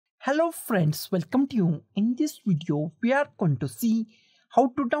Hello friends, welcome to you. In this video, we are going to see how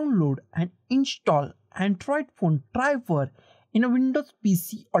to download and install Android phone driver in a Windows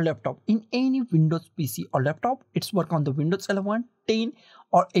PC or laptop. In any Windows PC or laptop, it's work on the Windows 11, 10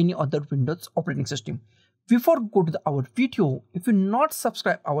 or any other Windows operating system. Before go to our video, if you not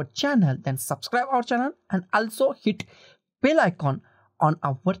subscribe our channel, then subscribe our channel and also hit bell icon on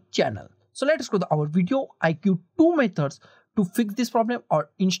our channel. So let's go to our video. I give two methods to fix this problem or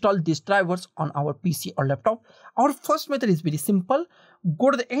install these drivers on our PC or laptop. Our first method is very simple.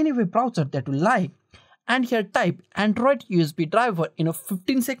 Go to the any web browser that you like and here type Android USB driver in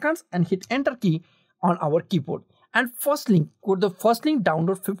 15 seconds and hit enter key on our keyboard. And first link, go to the first link,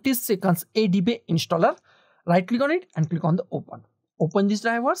 download 50 seconds ADB installer, right click on it and click on the open. Open these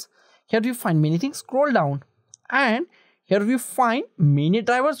drivers. Here you find many things, scroll down and here we find many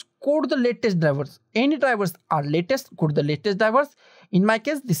drivers. Go to the latest drivers. Any drivers are latest, go to the latest drivers. In my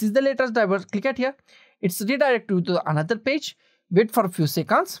case, this is the latest driver. Click at here. It's redirect you to another page. Wait for a few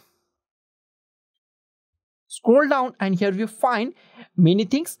seconds. Scroll down and here we find many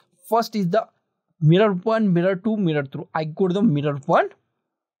things. First is the mirror 1, mirror 2, mirror 3. I go to the mirror 1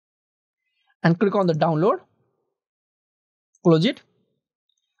 and click on the download. Close it.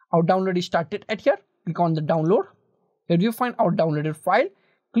 Our download is started at here. Click on the download. Here you find our downloaded file.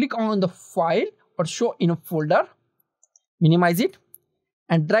 Click on the file or show in a folder. Minimize it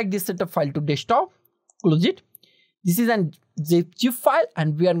and drag this setup file to desktop. Close it. This is a zip file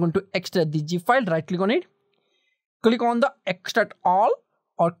and we are going to extract the zip file. Right click on it. Click on the extract all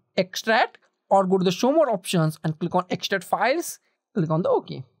or extract or go to the show more options and click on extract files. Click on the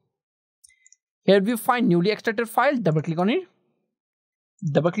OK. Here we find newly extracted file. Double click on it.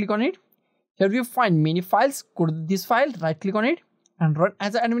 Double click on it. Here we find many files. Go to this file, right click on it and run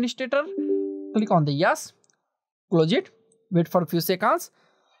as an administrator. Click on the yes. Close it. Wait for a few seconds.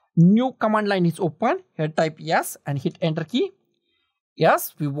 New command line is open. Here type yes and hit enter key.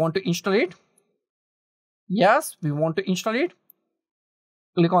 Yes, we want to install it. Yes, we want to install it.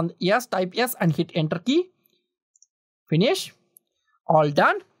 Click on yes, type yes and hit enter key. Finish. All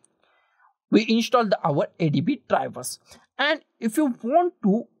done. We installed our ADB drivers. And if you want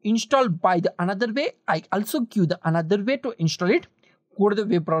to install by the another way, I also give the another way to install it. Go to the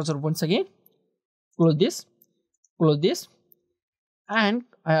web browser once again. Close this, and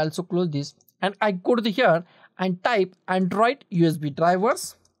I also close this. And I go to the here and type Android USB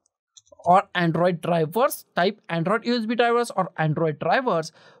drivers or Android drivers. Type Android USB drivers or Android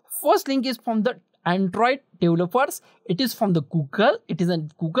drivers. First link is from the Android developers. It is from the Google. It is a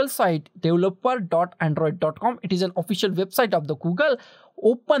Google site, developer.android.com. It is an official website of the Google.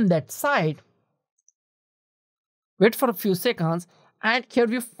 Open that site. Wait for a few seconds and here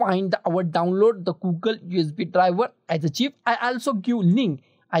we find our download the Google USB driver as a zip. I also give link.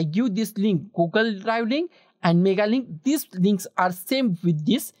 I give this link, Google Drive link and Mega link. These links are same with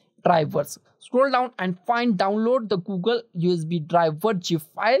these drivers. Scroll down and find download the Google USB driver zip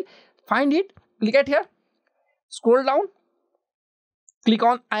file. Find it. Click at here, scroll down, click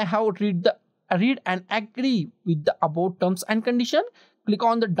on I have read and agree with the above terms and condition. Click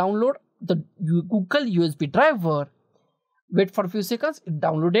on the download the Google USB driver. Wait for a few seconds, it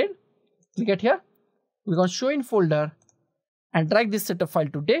downloaded. Click at here, click on show in folder and drag this setup file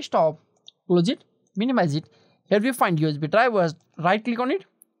to desktop. Close it, minimize it. Here we find USB drivers. Right click on it,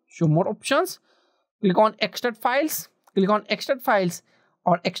 show more options. Click on extract files. Click on extract files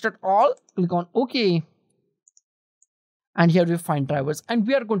or extract all, click on OK. And here we find drivers and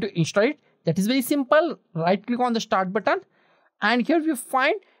we are going to install it. That is very simple. Right click on the start button and here we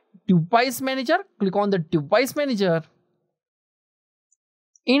find device manager. Click on the device manager.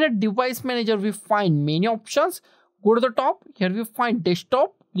 In a device manager we find many options. Go to the top. Here we find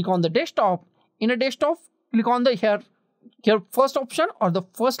desktop. Click on the desktop. In a desktop, click on the here first option or the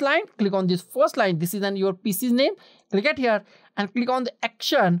first line. Click on this first line. This is your PC's name. Click at here and click on the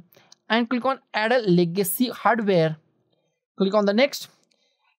action and click on add a legacy hardware. Click on the next.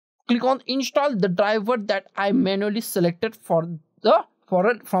 Click on install the driver that I manually selected from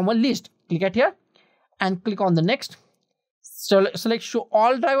a list. Click at here and click on the next. Select show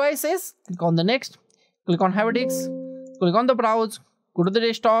all devices. Click on the next. Click on have disk. Click on the browse. Go to the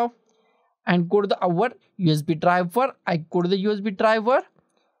desktop and go to our USB driver. I go to the USB driver.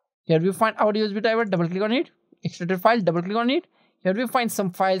 Here we find our USB driver. Double click on it. Extracted file. Double click on it. Here we find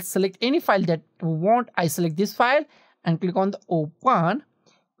some files. Select any file that you want. I select this file and click on the open.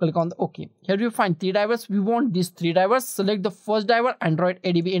 Click on the OK. Here we find three drivers. We want these three drivers. Select the first driver, Android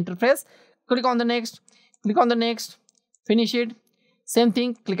ADB interface. Click on the next. Click on the next. Finish it. Same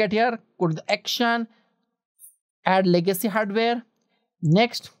thing. Click at here. Go to the action. Add legacy hardware.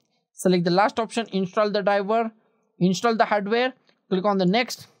 Next. Select the last option, install the driver, install the hardware, click on the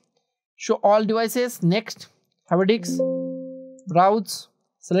next, show all devices, next, have a disk, browse,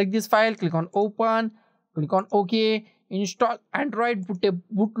 select this file, click on open, click on OK, install Android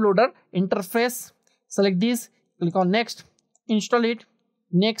bootloader interface, select this, click on next, install it,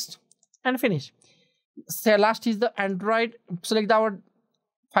 next, and finish. So last is the Android, select our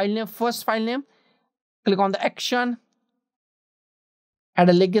file name, first file name, click on the action, add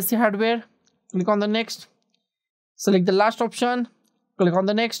a legacy hardware, click on the next, select the last option, click on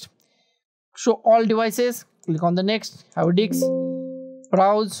the next, show all devices, click on the next, have a disk,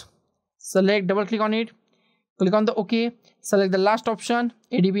 browse, select, double click on it, click on the OK, select the last option,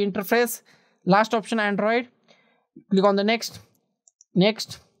 ADB interface, last option Android, click on the next,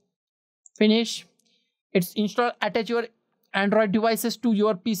 next, finish. It's installed, attach your Android devices to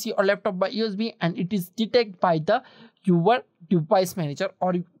your PC or laptop by USB, and it is detected by the your device manager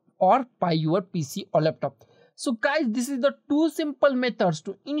or by your PC or laptop. So guys, this is the 2 simple methods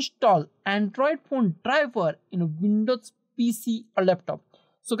to install Android phone driver in a Windows PC or laptop.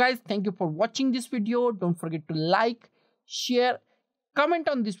 So guys, thank you for watching this video. Don't forget to like, share, comment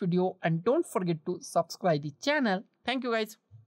on this video, and don't forget to subscribe the channel. Thank you guys.